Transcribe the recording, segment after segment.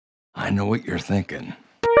I know what you're thinking.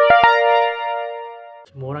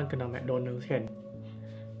 Semua orang kenal McDonald's kan?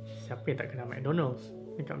 Siapa yang tak kenal McDonald's?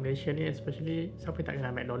 Dekat Malaysia ni especially, siapa yang tak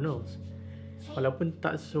kenal McDonald's? Walaupun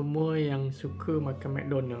tak semua yang suka makan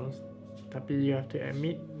McDonald's, tapi you have to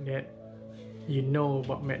admit that you know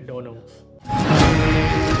about McDonald's.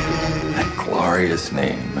 That glorious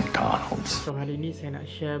name, McDonald's. So hari ni saya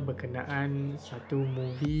nak share berkenaan satu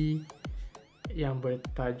movie yang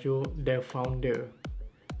bertajuk The Founder.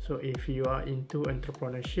 So if you are into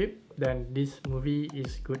entrepreneurship, then this movie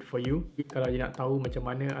is good for you. Kalau you nak tahu macam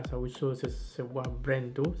mana asal-usul sebuah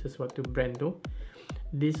brand tu, sesuatu brand tu,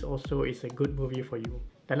 this also is a good movie for you.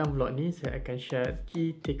 Dalam vlog ni saya akan share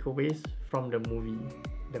key takeaways from the movie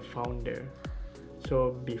The Founder.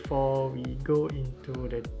 So before we go into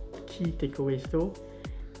the key takeaways tu,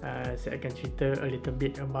 saya akan cerita a little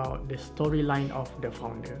bit about the storyline of The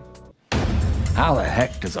Founder. How the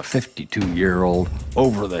heck does a 52-year-old,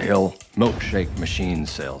 over-the-hill milkshake machine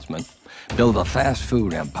salesman build a fast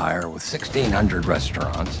food empire with 1,600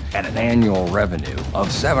 restaurants and an annual revenue of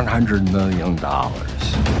 $700 million?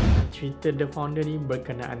 Cerita The Founder ni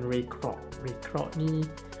berkenaan Ray Kroc. Ray Kroc ni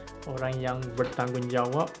orang yang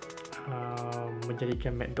bertanggungjawab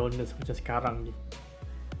menjadikan McDonald's macam sekarang ni.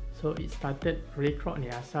 So it started, Ray Kroc ni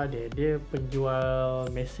asal dia penjual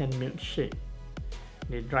mesin milkshake.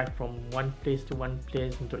 They drive from one place to one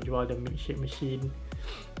place untuk jual the milkshake machine.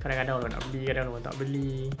 Kadang-kadang orang nak beli, kadang-kadang orang tak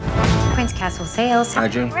beli. Prince Castle sales.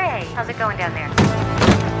 Hi, Jim. Ray, how's it going down there?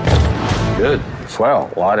 Good.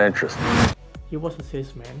 Swell. A lot of interest. He was a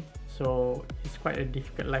salesman, so it's quite a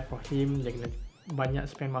difficult life for him. Dia kena banyak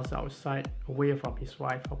spend masa outside, away from his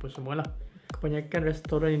wife, apa semua lah. Kebanyakan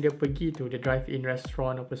restoran yang dia pergi tu, dia drive-in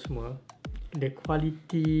restaurant apa semua, the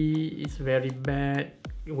quality is very bad,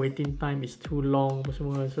 waiting time is too long apa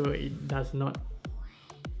semua, so it does not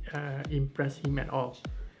impress him at all.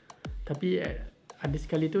 Tapi ada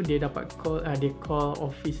sekali tu dia dapat call, dia call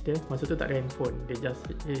office dia, masa tu tak ada handphone,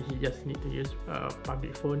 he just need to use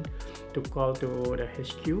public phone to call to the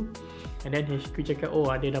HQ, and then HQ cakap,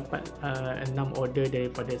 oh dia dapat 6 order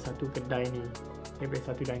daripada satu kedai ni,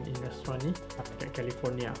 daripada satu dine-in restaurant ni kat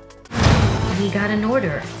California. We got an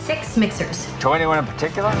order. 6 mixers. To anyone in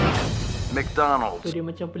particular? McDonald's. So dia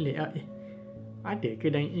macam pelik ada ke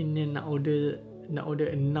dine-in yang nak order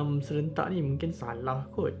 6 serentak ni, mungkin salah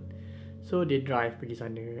kot. So dia drive pergi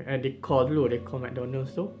sana, dia call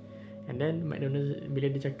McDonald's tu, and then McDonald's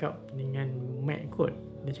bila dia cakap dengan Mac kot,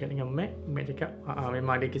 dia cakap dengan Mac cakap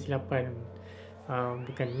memang ada kesilapan,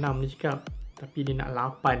 bukan 6 dia cakap, tapi dia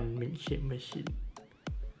nak 8 milkshake machine,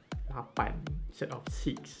 8 instead of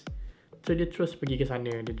 6. So dia terus pergi ke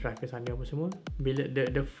sana, dia drive ke sana apa semua. Bila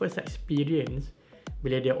the first experience,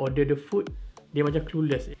 bila dia order the food, dia macam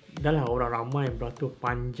clueless. Dah lah orang ramai beratur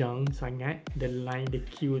panjang sangat, the line, the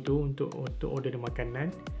queue tu untuk order the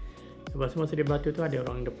makanan. Sebab semasa dia beratur tu ada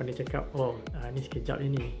orang depan dia cakap, ni sekejap je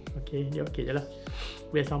ni. Okay, dia okay je lah.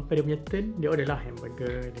 Bila sampai dia punya turn, dia order lah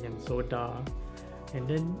hamburger dengan soda. And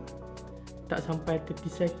then tak sampai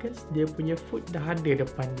 30 seconds, dia punya food dah ada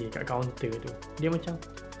depan dia kat kaunter tu. Dia macam,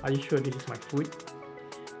 are you sure this is my food?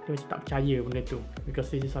 Dia macam tak percaya benda tu,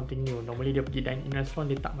 because this is something new. Normally dia pergi dine-in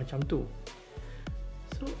restaurant, dia tak macam tu.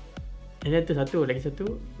 So, and then tu lagi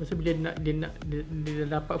satu, masa bila dia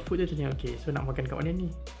dapat food tu, tanya, okay, so nak makan kat mana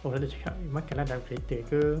ni? Satu cakap, makanlah dalam kereta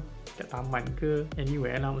ke, kat taman ke,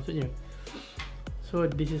 anywhere lah maksudnya.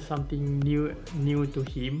 So this is something new to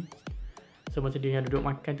him. So masa dia duduk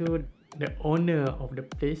makan tu, the owner of the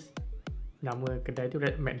place, nama kedai tu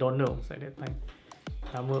McDonald's at that time.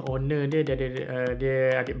 Nama owner dia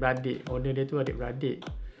dia adik-beradik. Owner dia tu adik-beradik.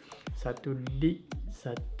 Satu Dick,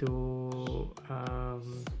 satu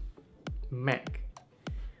Mac.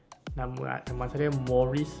 Nama saya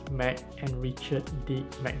Maurice Mac and Richard Dick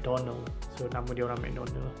McDonald. So nama dia orang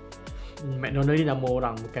McDonald. McDonald ni nama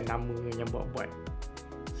orang, bukan nama yang buat-buat.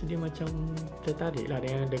 So dia macam tertarik lah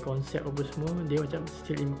dengan the konsep apa semua. Dia macam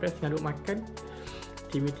still impressed dengan duk makan.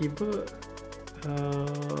 Tiba-tiba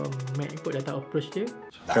Mac ikut datang approach dia.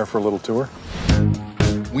 Care for a little tour?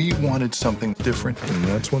 We wanted something different, and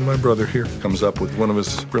that's when my brother here comes up with one of his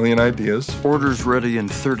brilliant ideas. Orders ready in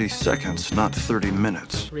 30 seconds, not 30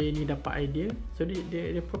 minutes. Ray ni dapat idea, so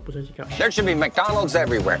dia propose, dia cakap, There should be McDonald's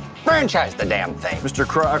everywhere. Franchise the damn thing. Mr.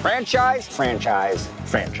 Kroc. Franchise.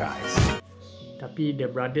 Tapi the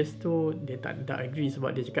brothers tu dia tak agree,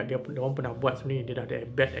 sebab dia cakap dia orang pernah buat sebenarnya, dia dah ada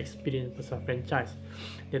bad experience pasal franchise.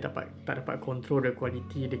 Dia tak dapat control the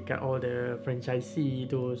quality dekat all the franchisee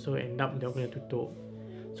tu, so end up dia kena tutup.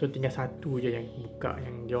 So tinggal satu je yang buka,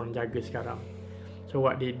 yang dia orang jaga sekarang. So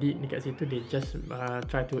what they did dekat situ, they just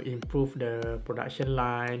try to improve the production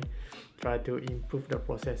line, try to improve the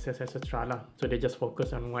processes etc lah. So they just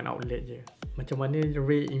focus on one outlet je. Macam mana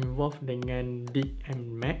Ray involved dengan Dick and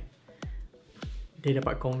Mac, dia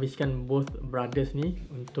dapat convincekan both brothers ni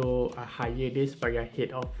untuk hire dia sebagai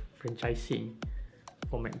head of franchising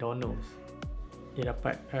for McDonald's. Dia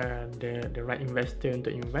dapat the right investor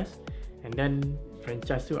untuk invest, and then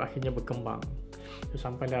franchise tu akhirnya berkembang. So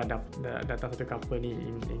sampailah datang satu couple ni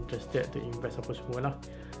interested to invest apa semua lah.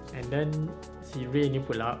 And then si Ray ni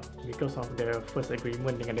pula, because of the first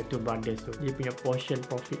agreement dengan the two brothers tu, dia punya portion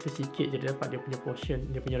profit tu sikit je dia dapat. Dia punya portion,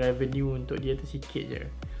 dia punya revenue untuk dia tu sikit je.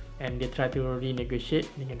 And they try to renegotiate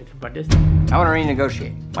dengan the two brothers. I want to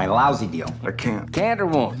renegotiate my lousy deal. I can't. Can't or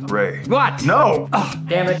won't? Ray. What? No! Oh,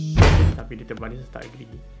 damn it. Tapi the two brothers tak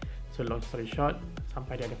agree. So long story short,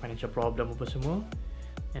 sampai dia ada financial problem apa semua.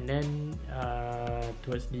 And then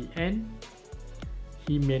towards the end,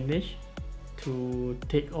 he managed to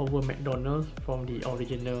take over McDonald's from the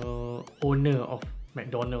original owner of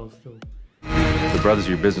McDonald's too. The brothers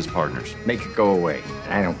are your business partners. Make it go away.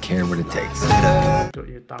 I don't care what it takes. Untuk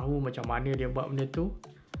you tahu macam mana dia buat benda tu,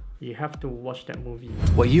 you have to watch that movie.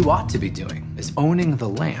 What you ought to be doing is owning the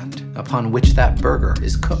land upon which that burger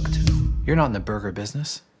is cooked. You're not in the burger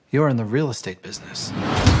business. You're in the real estate business.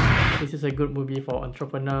 This is a good movie for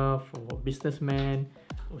entrepreneur, for businessman,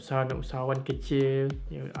 usahawan kecil,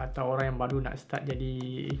 atau orang yang baru nak start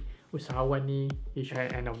jadi usahawan ni. Usually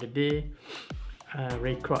at the end of the day,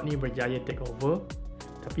 Ray Kroc ni berjaya take over.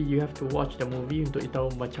 Tapi you have to watch the movie untuk you tahu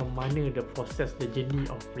macam mana the process, the journey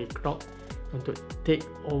of Ray Kroc untuk take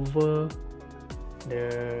over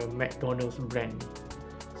the McDonald's brand.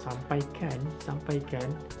 Sampaikan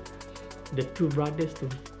the two brothers tu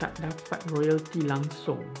tak dapat royalty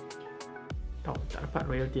langsung. Tak dapat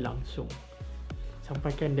royalty langsung.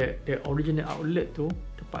 Sampaikan the original outlet tu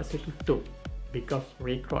terpaksa tutup because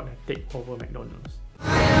Ray Kroc dah take over McDonald's.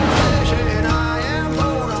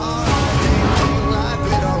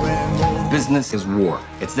 Business is war.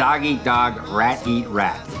 It's dog eat dog, rat eat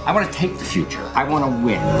rat. I want to take the future. I want to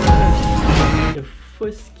win. The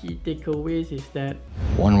first key takeaways is that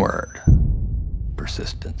One word: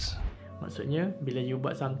 persistence. maksudnya bila you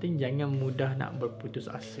buat something, jangan mudah nak berputus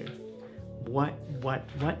asa. Buat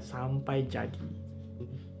sampai jadi.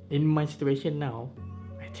 In my situation now,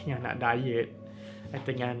 I tengah nak diet, I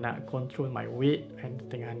tengah nak control my weight, and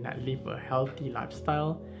tengah nak live a healthy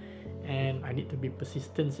lifestyle, and I need to be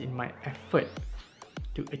persistent in my effort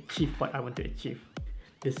to achieve what I want to achieve.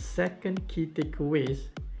 The second key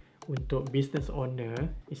takeaways untuk business owner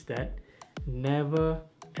is that never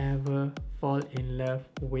ever fall in love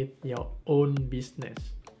with your own business.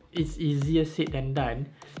 It's easier said than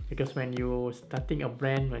done, because when you starting a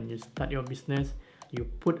brand, when you start your business, you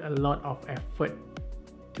put a lot of effort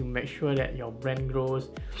to make sure that your brand grows,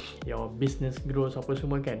 your business grows apa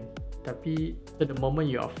semua kan. Tapi the moment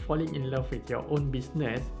you are falling in love with your own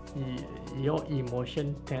business, your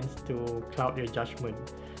emotion tends to cloud your judgment.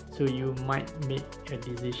 So you might make a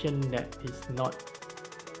decision that is not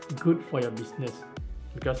good for your business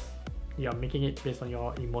because you are making it based on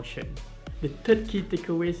your emotion. The third key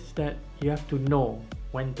takeaways is that you have to know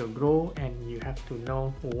when to grow and you have to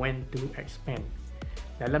know when to expand.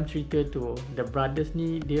 Dalam cerita tu, the brothers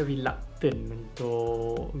ni dia reluctant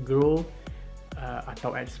untuk grow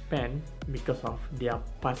atau expand because of their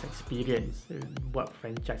past experience buat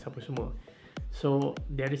franchise apa semua. So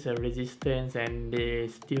there is a resistance and they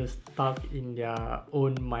still stuck in their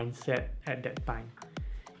own mindset at that time.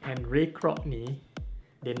 And Ray Kroc ni,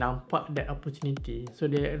 dia nampak that opportunity, so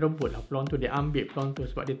dia rebut lah peluang tu, dia ambil peluang tu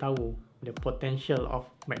sebab dia tahu the potential of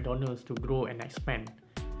McDonald's to grow and expand.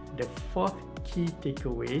 The fourth key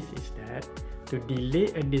takeaways is that to delay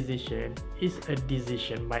a decision is a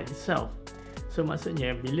decision by itself. So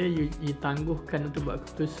maksudnya bila you tangguhkan untuk buat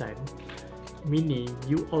keputusan, meaning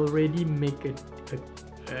you already make a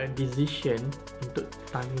decision untuk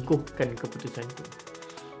tangguhkan keputusan tu.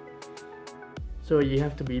 So you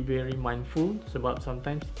have to be very mindful, sebab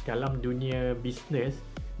sometimes dalam dunia business,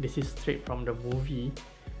 this is straight from the movie.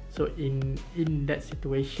 So in that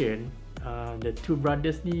situation, the two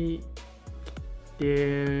brothers ni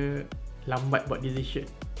dia lambat buat decision.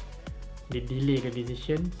 Dia delay the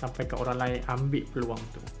decision sampai ke orang lain ambil peluang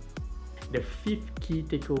tu. The fifth key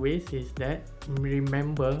takeaways is that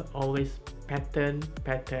remember always pattern.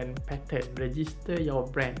 Register your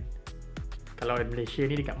brand. Kalau di Malaysia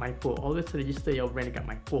ni dekat MyPo, always register your brand dekat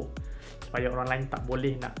MyPo supaya orang lain tak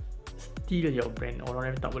boleh nak steal your brand,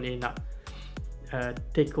 orang lain tak boleh nak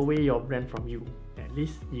take away your brand from you. At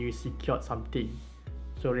least you secured something.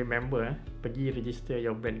 So remember, pergi register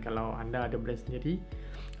your brand. Kalau anda ada brand sendiri,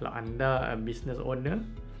 kalau anda a business owner,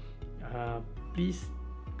 please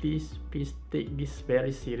take this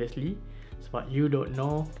very seriously, sebab you don't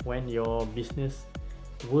know when your business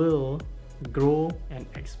will grow and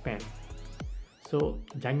expand. So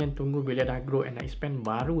jangan tunggu bila dah grow and expand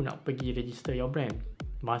baru nak pergi register your brand.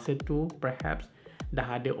 Masa tu perhaps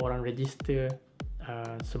dah ada orang register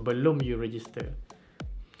sebelum you register.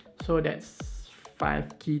 So that's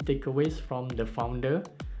 5 key takeaways from the founder.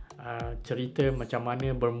 Cerita macam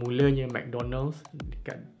mana bermulanya McDonald's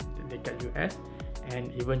dekat US,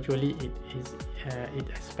 and eventually it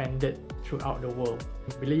expanded throughout the world.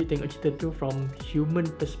 Bila you tengok cerita tu from human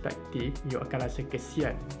perspective, you akan rasa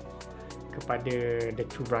kesian kepada the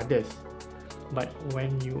two brothers. But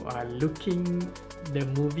when you are looking the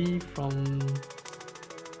movie from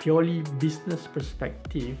purely business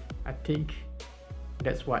perspective, I think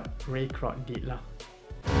that's what Ray Kroc did lah.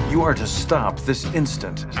 You are to stop this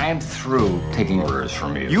instant. I'm through taking orders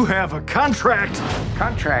from you. You have a contract!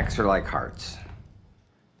 Contracts are like hearts.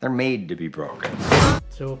 They're made to be broken.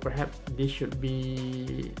 So perhaps this should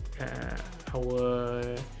be our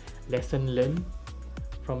lesson learned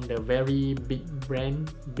from the very big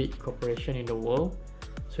brand, big corporation in the world,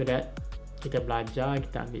 so that kita belajar,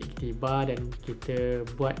 kita ambil iktibar dan kita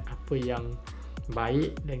buat apa yang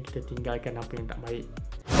baik dan kita tinggalkan apa yang tak baik.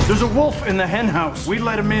 There's a wolf in the hen house. We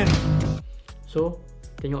let him in. So,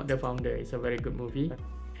 tengok The Founder. It's a very good movie.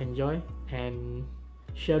 Enjoy and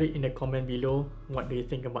share it in the comment below. What do you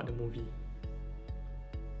think about the movie?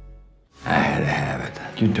 I had to have it.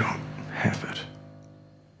 You don't have it.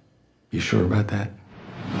 You sure about that?